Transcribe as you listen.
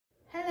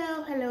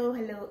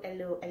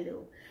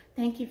Hello.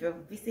 Thank you for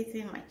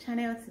visiting my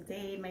channel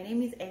today. My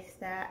name is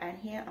Esther, and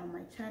here on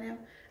my channel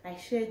I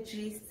share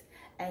gist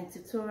and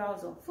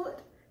tutorials on food,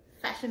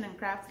 fashion and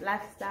craft,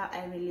 lifestyle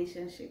and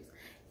relationships.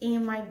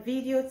 In my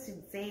video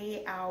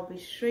today I'll be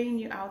showing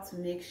you how to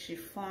make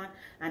chiffon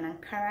and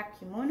Ankara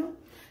kimono.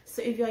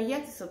 So if you're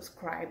yet to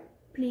subscribe,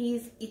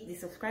 please hit the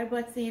subscribe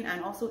button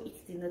and also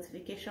hit the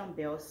notification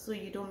bell so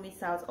you don't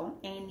miss out on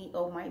any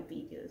of my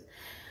videos.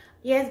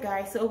 Yes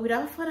guys, so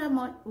without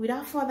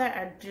further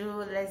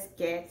ado, let's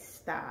get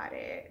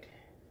started.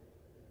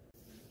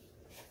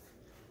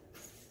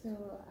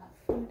 So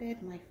I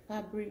folded my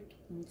fabric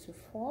into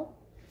 4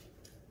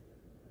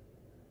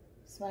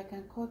 so I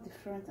can cut the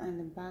front and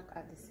the back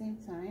at the same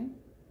time.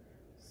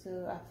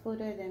 So I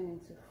folded them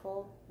into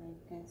 4, and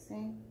you can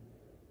see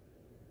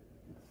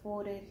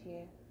folded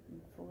here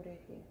and folded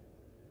here.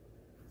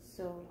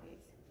 So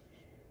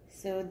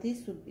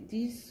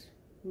this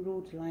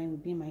road line will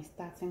be my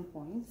starting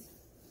point.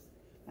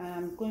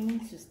 I'm going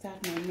to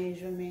start my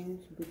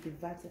measurement with the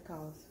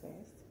verticals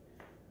first.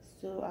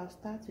 So I'll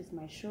start with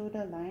my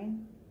shoulder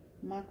line,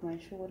 mark my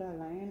shoulder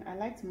line. I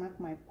like to mark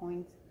my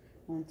point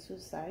on 2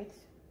 sides.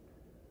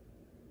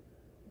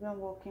 When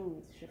working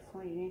with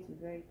chiffon, you need to be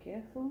very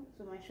careful.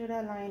 So my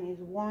shoulder line is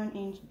 1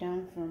 inch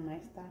down from my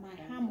start.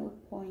 My armhole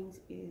point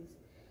is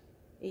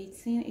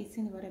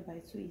 18 divided by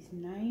 2 is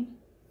 9.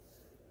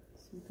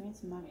 So I'm going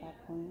to mark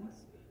that point.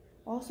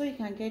 Also, you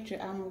can get your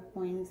armhole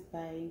points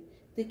by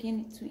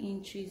taking 2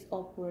 inches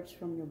upwards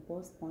from your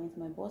bust point.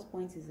 My bust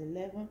point is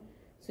 11,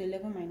 so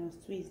 11 minus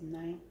 2 is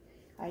 9.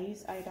 I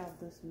use either of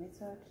those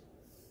methods.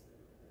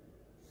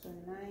 So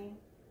 9,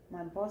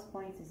 my bust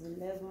point is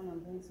 11,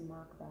 I'm going to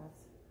mark that.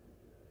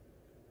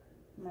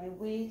 My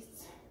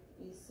waist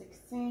is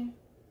 16,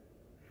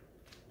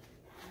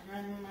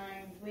 and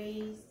my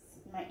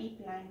hip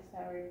line,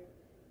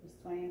 is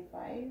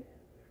 25.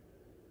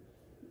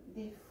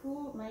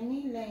 My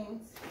knee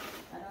length,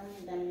 I don't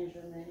need that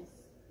measurement,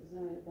 it's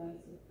not really going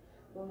to,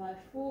 but my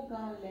full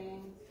gown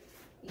length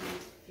is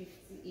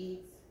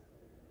 58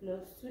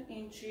 plus 2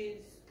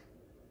 inches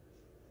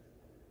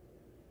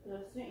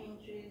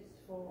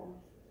for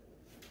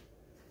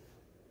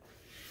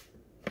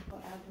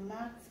I've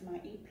marked my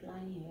hip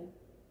line here.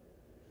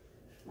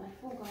 My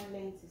full gown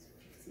length is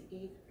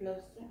 58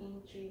 plus 2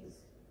 inches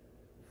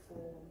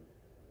for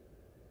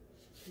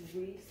the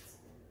waist.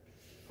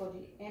 For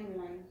the M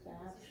line, so I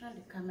have to show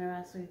the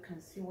camera so you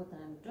can see what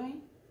I'm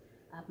doing.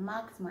 I've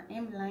marked my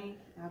M line,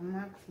 I've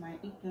marked my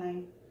hip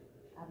line,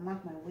 I've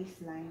marked my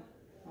waistline,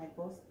 my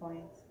bust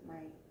point,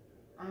 my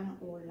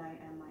armhole line,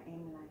 and my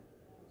M line.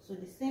 So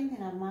the same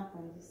thing I marked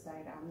on this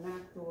side, I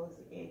marked towards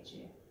the edge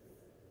here.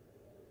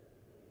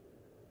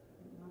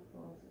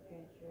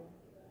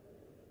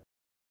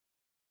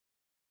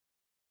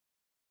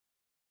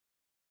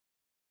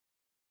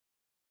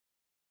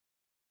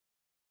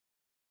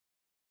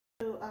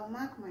 So I'll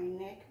mark my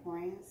neck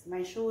points,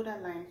 my shoulder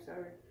line,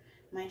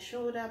 my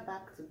shoulder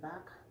back to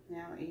back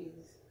now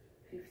is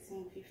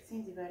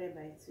 15 divided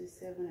by 2,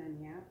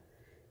 7.5.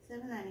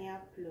 7.5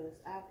 plus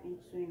half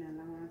inch sewing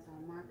allowance,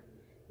 I'll mark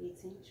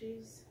 8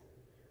 inches.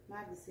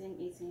 Mark the same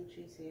 8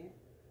 inches here,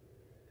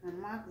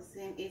 and mark the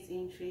same 8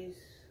 inches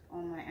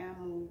on my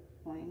armhole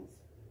points,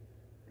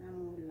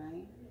 armhole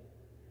line.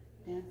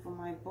 Then for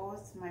my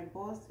bust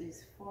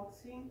is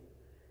 40.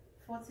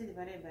 40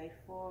 divided by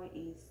 4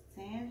 is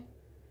 10.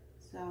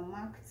 So I'll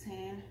mark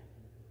 10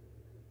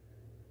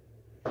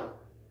 plus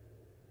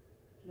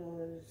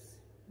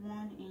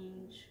 1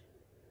 inch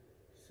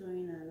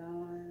sewing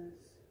allowance.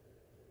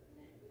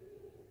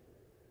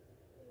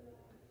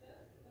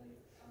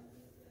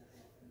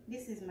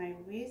 This is my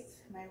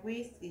waist. My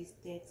waist is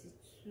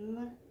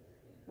 32.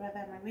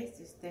 Rather, my waist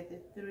is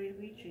 33,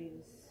 which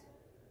is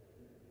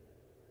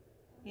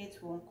 8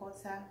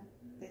 1/4.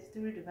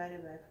 33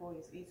 divided by 4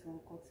 is 8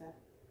 1/4.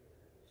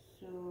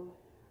 So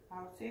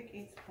I'll take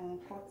 8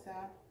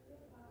 1/4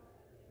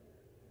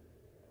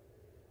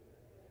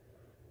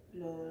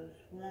 plus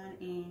 1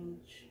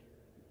 inch.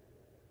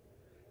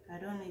 I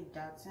don't need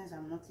that since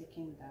I'm not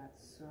taking that,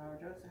 so I'll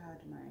just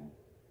add my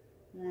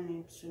 1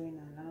 inch sewing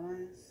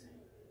allowance.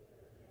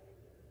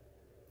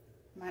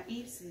 My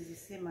hips is the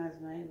same as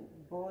my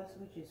bust,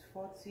 which is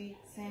 40,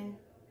 10,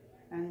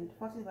 and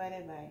 40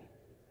 divided by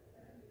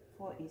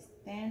 4 is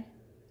 10.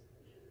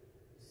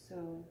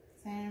 So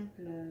 10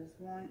 plus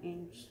 1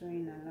 inch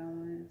sewing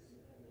allowance.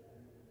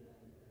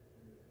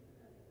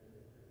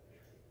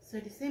 So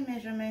the same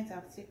measurement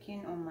I've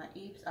taken on my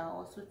hips, I'll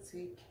also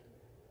take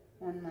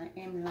on my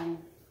M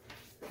line.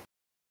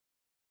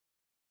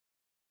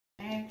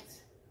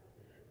 Connect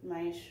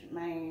my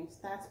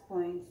start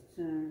point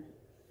to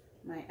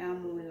my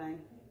armhole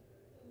line.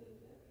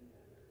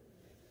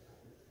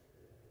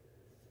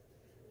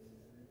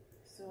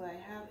 So I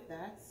have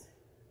that.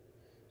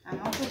 I'm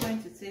also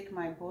going to take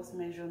my bust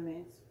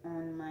measurement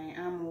on my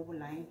armhole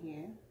line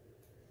here.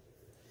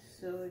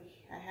 So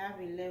I have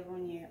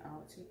 11 here,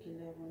 I'll take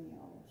 11 here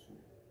also.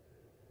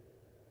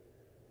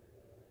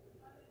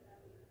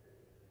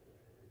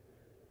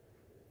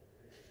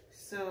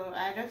 So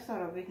I just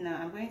thought of it now.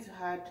 I'm going to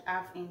add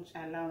half-inch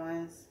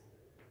allowance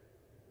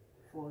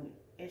for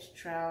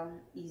extra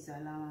ease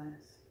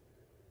allowance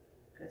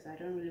because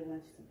I don't really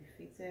want it to be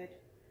fitted.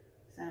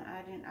 So I'm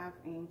adding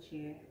half-inch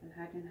here and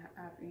adding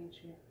half-inch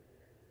here.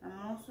 I'm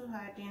also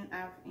adding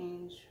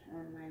half-inch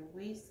on my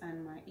waist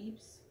and my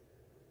hips.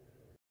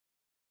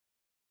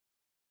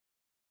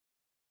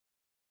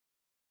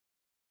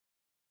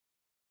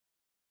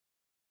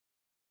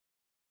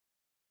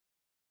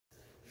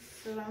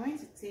 So I'm going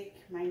to take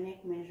my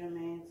neck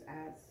measurement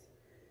as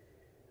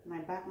my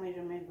back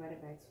measurement divided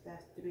by 2,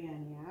 that's 3.5.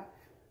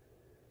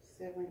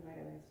 7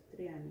 divided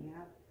by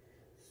 3.5.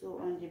 So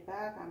on the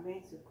back, I'm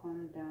going to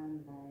come down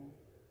by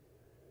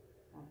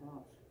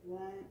about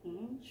 1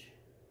 inch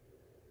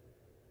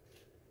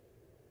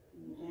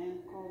and then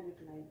curve it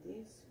like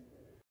this.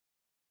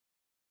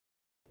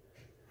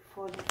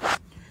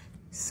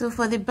 So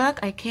for the back,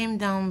 I came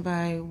down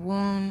by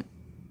 1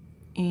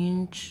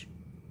 inch.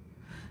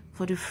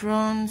 For the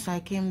front,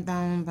 I came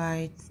down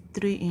by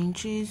 3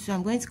 inches. So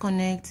I'm going to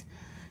connect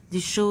the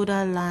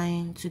shoulder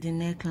line to the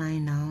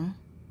neckline now.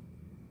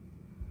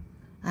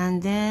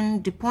 And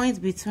then the point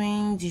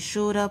between the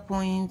shoulder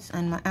point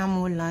and my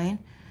armhole line,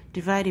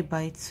 divide it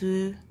by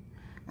 2.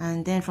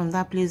 And then from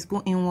that place,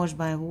 go inwards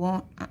by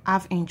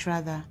 1/2 inch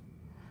rather,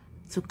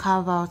 to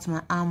carve out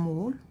my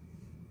armhole,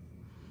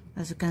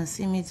 as you can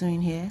see me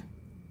doing here.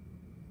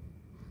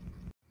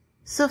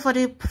 So for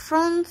the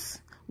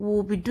front,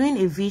 we'll be doing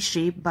a V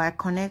shape by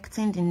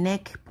connecting the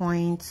neck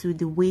point to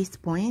the waist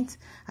point,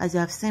 as you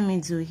have seen me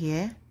do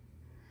here.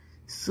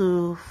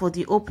 So for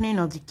the opening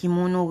of the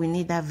kimono, we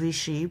need that V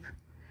shape,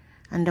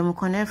 and then we'll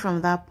connect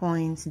from that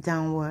point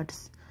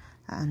downwards,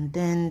 and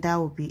then that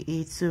will be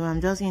it. So I'm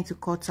just going to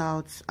cut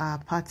out our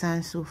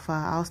pattern so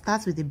far. I'll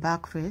start with the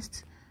back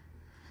first.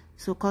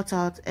 So cut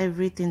out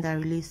everything that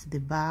relates to the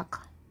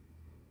back.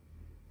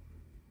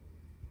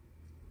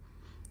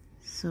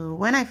 So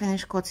when I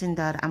finish cutting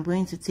that, I'm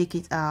going to take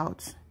it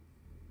out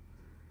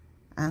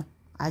and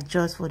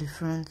adjust for the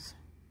front.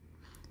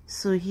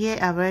 So here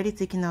I've already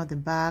taken out the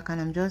back and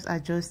I'm just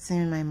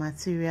adjusting my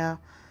material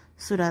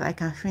so that I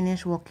can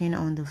finish working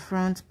on the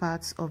front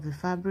parts of the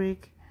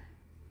fabric.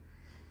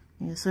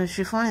 Yeah, so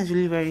chiffon is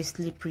really very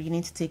slippery, you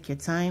need to take your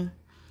time.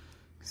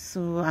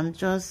 So I'm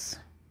just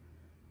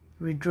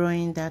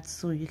redrawing that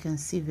so you can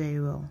see very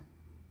well.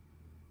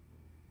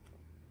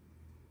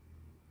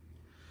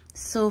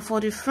 So for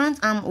the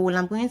front armhole,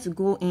 I'm going to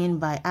go in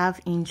by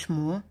 1/2 inch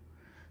more.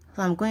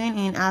 So I'm going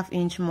in 1/2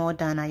 inch more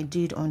than I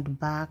did on the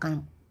back.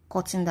 I'm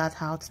cutting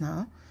that out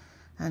now,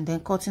 and then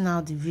cutting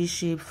out the V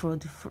shape for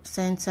the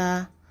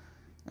center,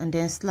 and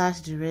then slash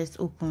the rest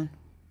open.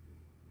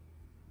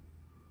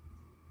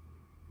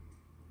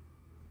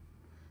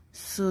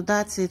 So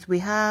that's it. We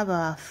have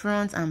our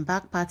front and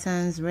back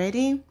patterns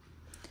ready,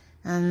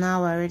 and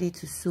now we're ready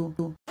to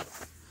sew.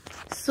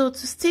 So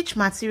to stitch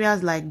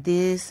materials like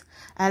this,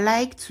 I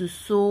like to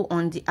sew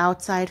on the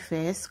outside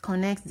first,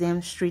 connect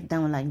them straight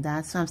down like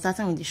that. So I'm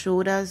starting with the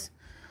shoulders,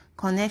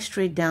 connect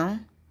straight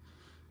down.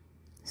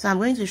 So I'm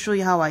going to show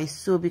you how I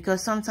sew,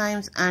 because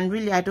sometimes, and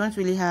really I don't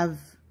really have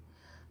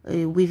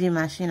a weaving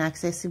machine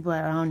accessible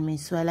around me,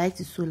 so I like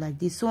to sew like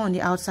this. Sew on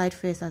the outside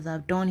first, as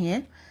I've done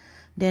here,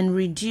 then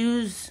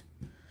reduce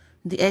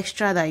the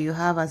extra that you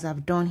have, as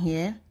I've done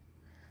here.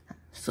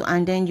 So,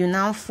 and then you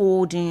now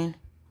fold in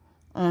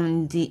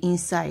on the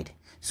inside.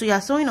 So you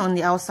are sewing on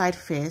the outside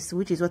first,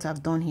 which is what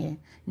I've done here.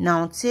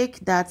 Now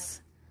take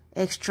that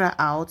extra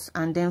out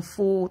and then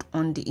fold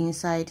on the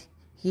inside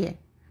here.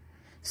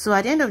 So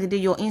at the end of the day,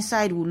 your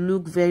inside will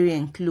look very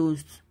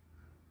enclosed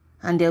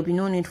and there'll be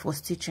no need for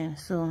stitching.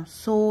 So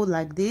sew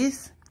like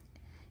this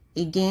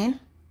again.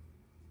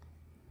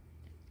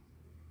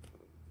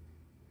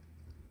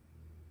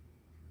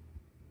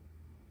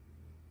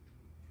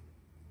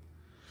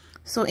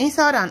 So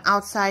inside and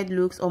outside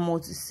looks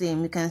almost the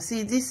same. You can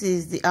see this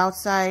is the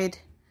outside,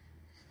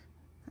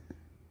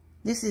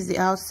 this is the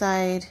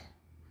outside,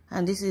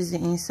 and this is the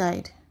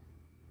inside.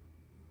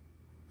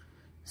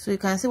 So you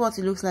can see what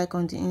it looks like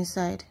on the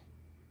inside.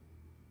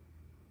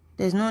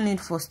 There's no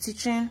need for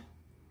stitching,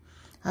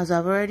 as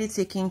I've already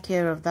taken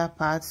care of that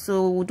part.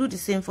 So we'll do the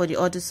same for the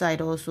other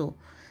side also.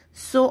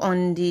 Sew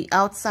on the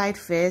outside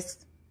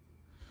first,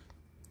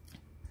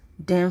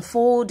 then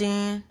fold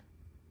in,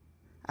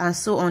 and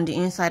sew on the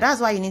inside.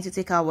 That's why you need to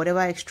take out whatever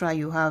extra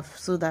you have,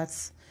 so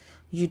that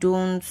you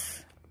don't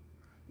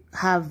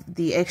have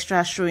the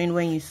extra showing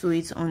when you sew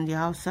it on the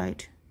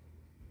outside,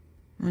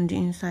 on the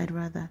inside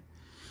rather.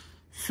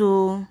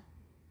 So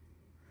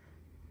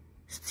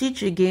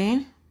stitch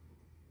again,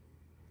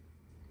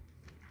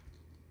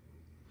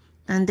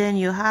 and then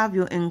you have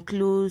your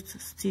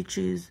enclosed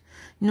stitches.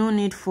 No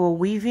need for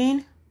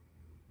weaving.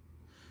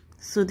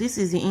 So this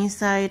is the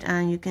inside,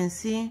 and you can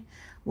see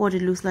what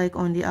it looks like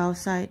on the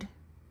outside.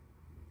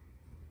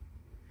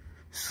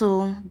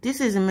 So this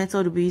is the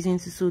method we'll be using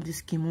to sew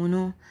this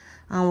kimono,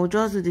 and we'll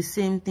just do the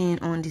same thing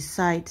on the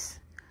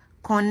sides.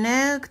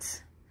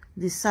 Connect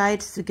the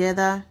sides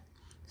together,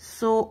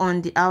 sew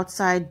on the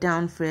outside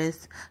down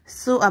first,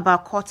 sew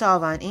about 1/4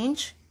 of an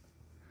inch,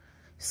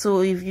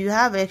 So if you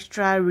have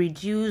extra,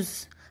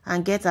 reduce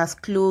and get as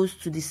close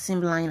to the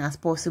seam line as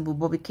possible,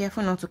 but be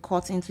careful not to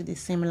cut into the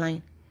seam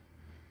line.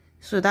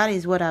 So that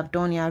is what I've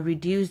done here. I've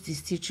reduced the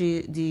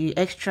stitches, the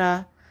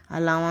extra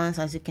allowance,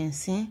 as you can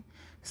see.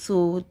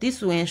 So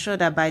this will ensure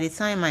that by the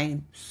time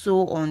I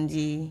sew on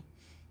the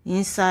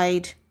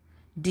inside,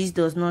 this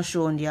does not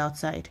show on the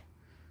outside.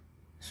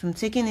 So I'm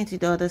taking it to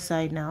the other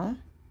side now,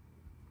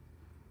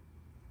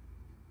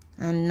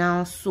 and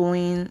now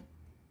sewing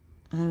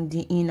on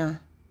the inner,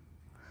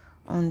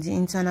 on the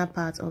internal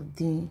part of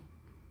the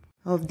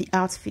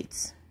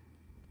outfit.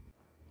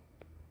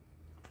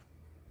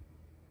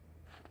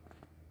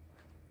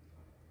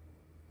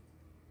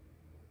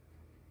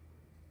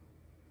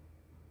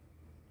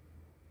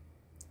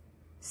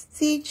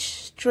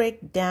 Stitch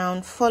straight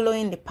down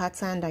following the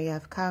pattern that you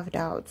have carved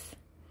out,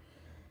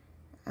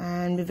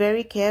 and be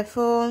very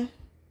careful.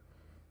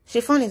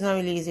 Chiffon is not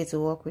really easy to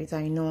work with,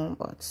 I know,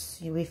 but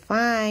you'll be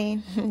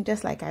fine.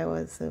 Just like I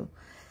was, so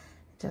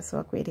just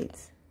work with it.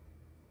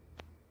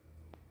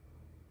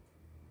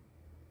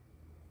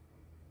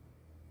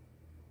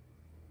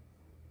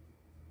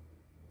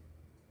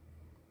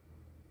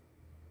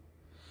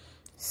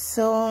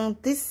 So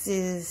this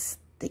is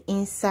the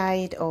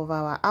inside of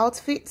our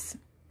outfit.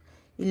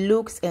 It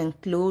looks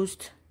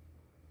enclosed,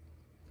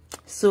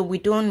 so we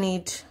don't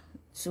need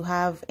to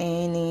have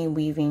any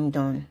weaving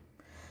done.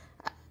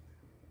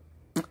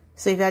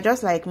 So if you're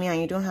just like me and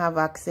you don't have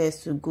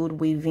access to good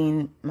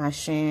weaving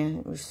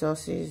machine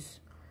resources,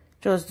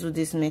 just do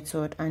this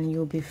method and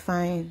you'll be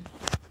fine.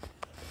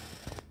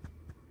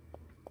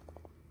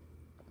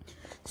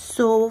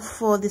 So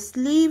for the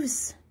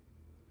sleeves,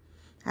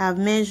 I've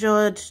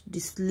measured the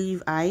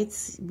sleeve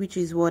height, which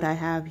is what I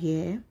have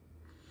here.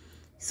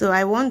 So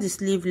I want the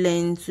sleeve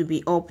length to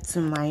be up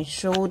to my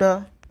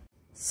shoulder.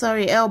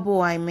 Sorry, elbow,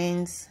 I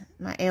meant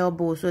my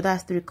elbow. So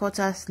that's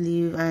 3/4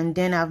 sleeve, and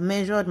then I've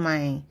measured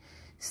my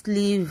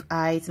sleeve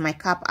height, my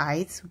cap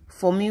height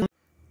for me.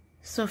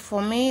 So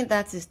for me,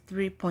 that is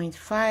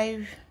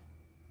 3.5.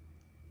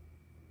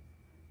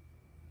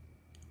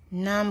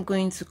 Now I'm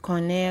going to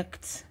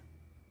connect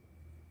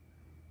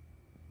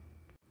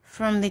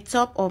from the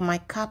top of my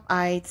cap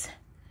height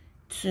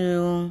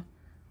to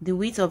the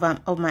width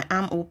of my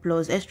armhole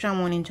plus extra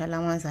 1 inch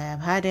allowance I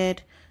have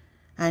added,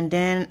 and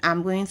then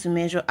I'm going to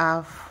measure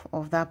half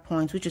of that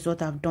point, which is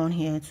what I've done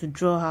here, to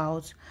draw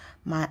out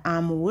my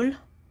armhole.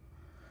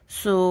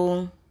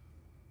 So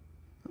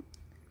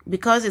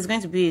because it's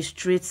going to be a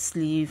straight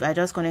sleeve, I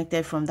just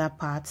connected from that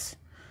part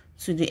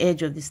to the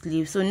edge of the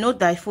sleeve. So note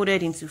that I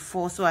folded into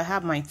 4, so I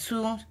have my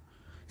 2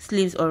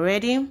 sleeves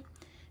already.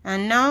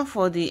 And now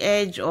for the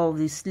edge of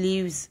the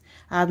sleeves,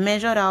 I've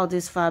measured out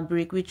this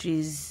fabric, which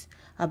is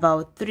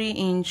about 3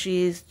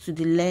 inches to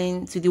the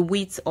length, to the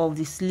width of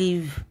the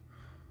sleeve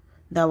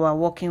that we're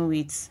working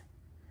with.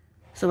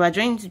 So we're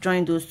going to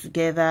join those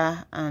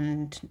together,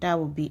 and that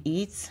will be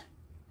it.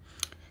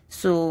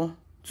 So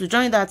to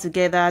join that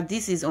together,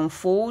 this is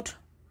unfold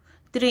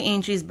 3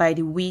 inches by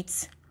the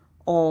width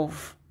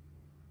of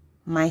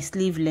my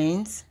sleeve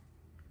length,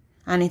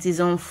 and it is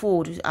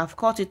unfold. I've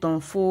cut it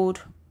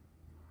unfold.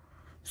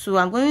 So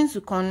I'm going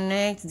to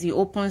connect the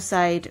open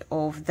side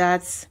of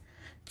that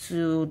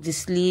to the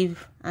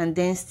sleeve and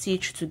then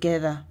stitch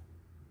together.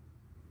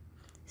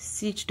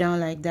 Stitch down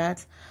like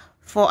that.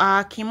 For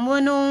our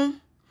kimono,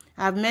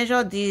 I've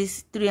measured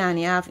this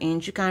 3.5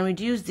 inch. You can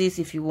reduce this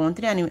if you want,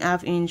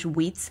 3.5 inch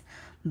width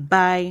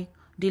by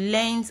the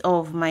length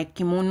of my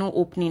kimono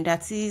opening,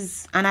 that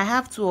is, and I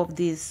have 2 of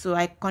these. So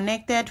I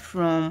connected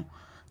from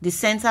the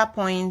center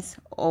point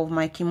of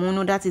my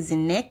kimono, that is the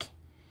neck,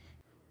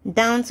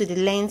 down to the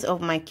length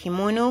of my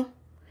kimono.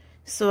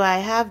 So I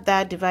have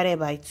that divided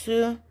by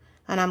 2,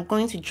 and I'm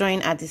going to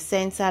join at the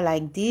center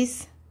like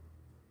this.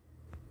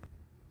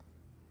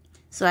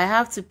 So I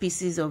have 2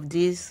 pieces of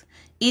this.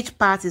 Each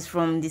part is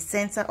from the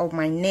center of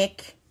my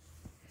neck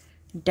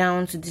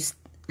down to this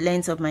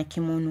length of my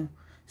kimono.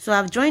 So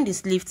I've joined the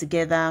sleeve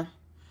together.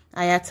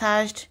 I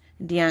attached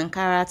the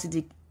Ankara to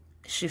the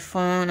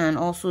chiffon and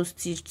also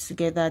stitched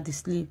together the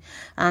sleeve.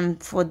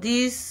 And for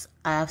this,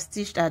 I have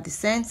stitched at the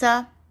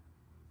center.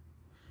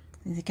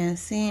 As you can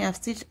see, I've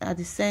stitched at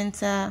the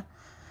center.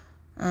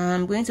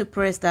 I'm going to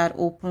press that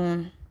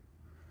open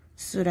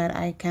so that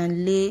I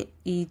can lay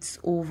it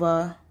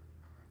over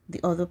the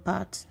other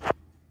part.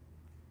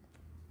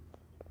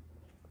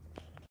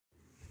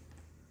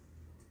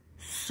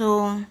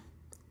 So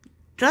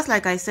just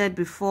like I said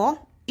before,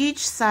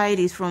 each side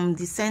is from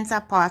the center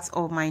part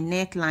of my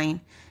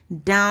neckline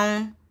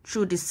down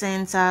through the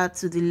center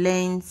to the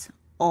length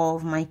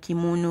of my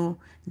kimono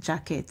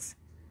jacket.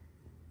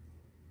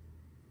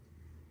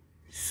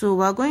 So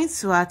we're going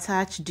to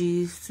attach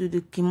this to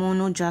the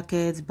kimono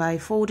jacket by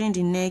folding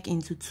the neck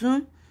into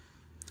 2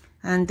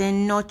 and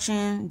then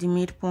notching the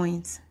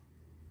midpoint.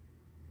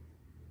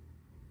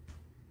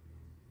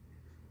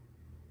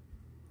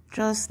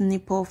 Just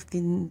snip off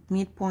the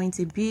midpoint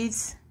a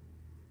bit,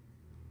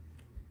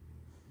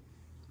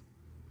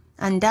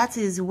 and that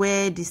is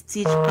where the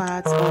stitch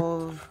part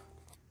of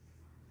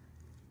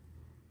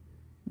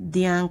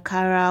the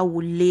Ankara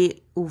will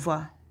lay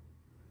over.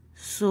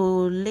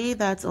 So lay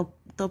that up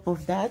top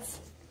of that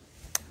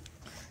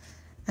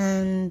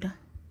and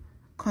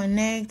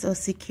connect or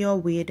secure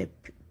with a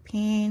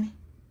pin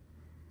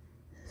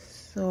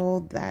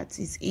so that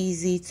it's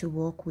easy to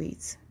work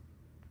with.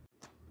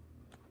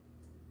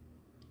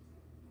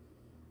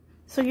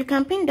 So you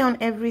can pin down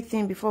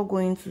everything before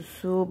going to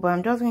sew, but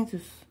I'm just going to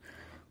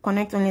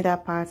connect only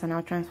that part and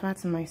I'll transfer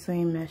to my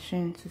sewing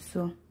machine to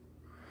sew.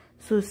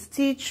 So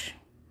stitch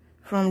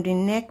from the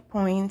neck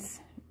point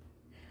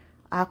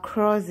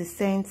across the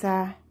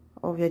center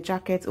of your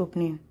jacket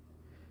opening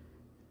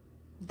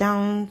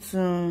down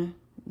to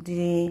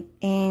the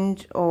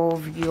end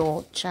of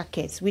your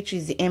jacket, which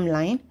is the hem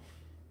line.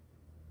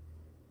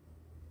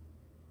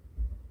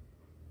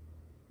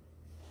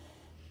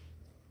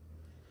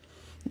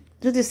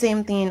 Do the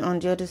same thing on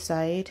the other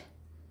side.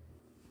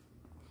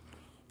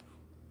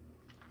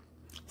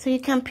 So you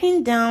can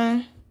pin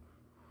down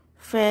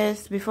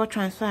first before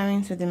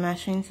transferring to the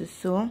machine to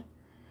sew,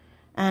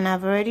 and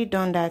I've already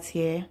done that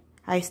here.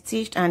 I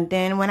stitched, and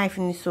then when I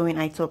finished sewing,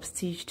 I top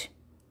stitched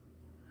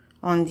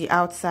on the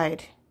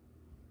outside.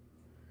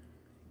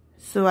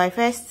 So I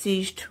first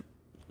stitched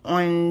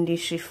on the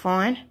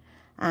chiffon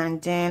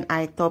and then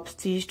I top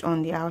stitched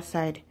on the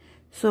outside.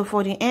 So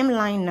for the hem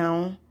line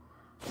now,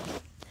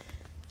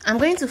 I'm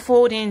going to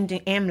fold in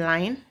the hem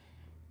line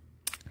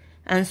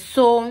and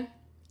sew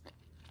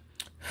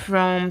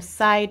from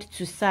side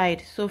to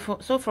side. So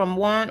from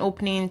one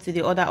opening to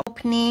the other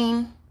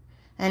opening,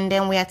 and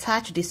then we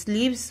attach the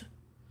sleeves.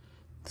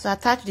 So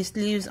attach the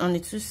sleeves on the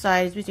two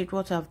sides, which is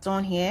what I've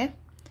done here.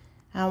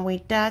 And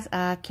with that,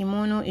 our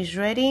kimono is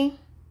ready.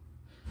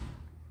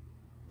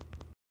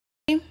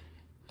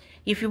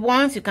 If you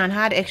want, you can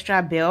add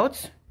extra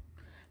belts,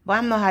 but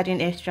I'm not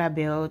adding extra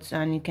belts,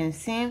 and you can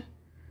see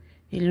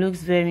it looks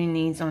very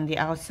neat on the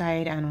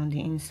outside and on the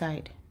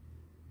inside.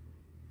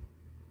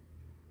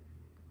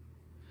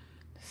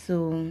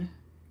 So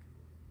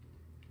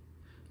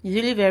it's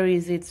really very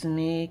easy to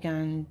make,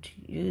 and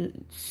it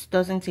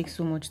doesn't take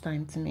so much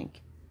time to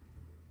make.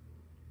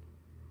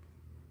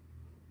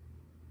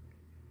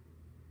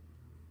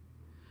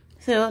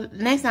 So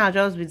next thing I'll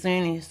just be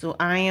doing is to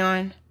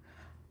iron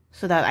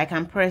so that I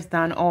can press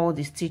down all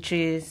the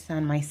stitches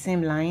and my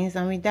seam lines,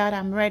 and with that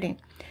I'm ready.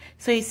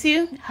 So you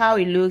see how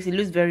it looks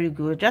very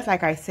good. Just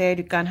like I said,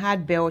 you can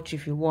add belt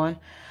if you want.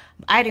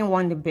 I didn't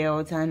want the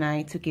belt and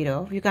I took it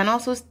off. You can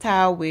also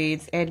style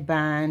with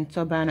headband,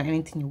 turban, or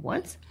anything you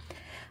want.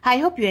 I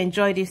hope you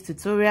enjoyed this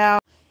tutorial.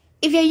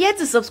 If you're yet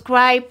to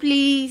subscribe,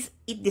 please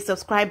hit the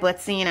subscribe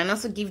button and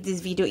also give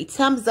this video a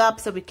thumbs up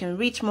so we can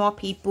reach more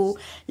people.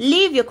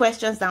 Leave your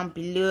questions down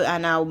below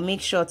and I'll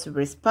make sure to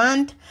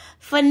respond.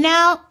 For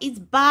now, it's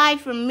bye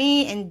from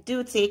me, and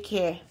do take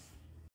care.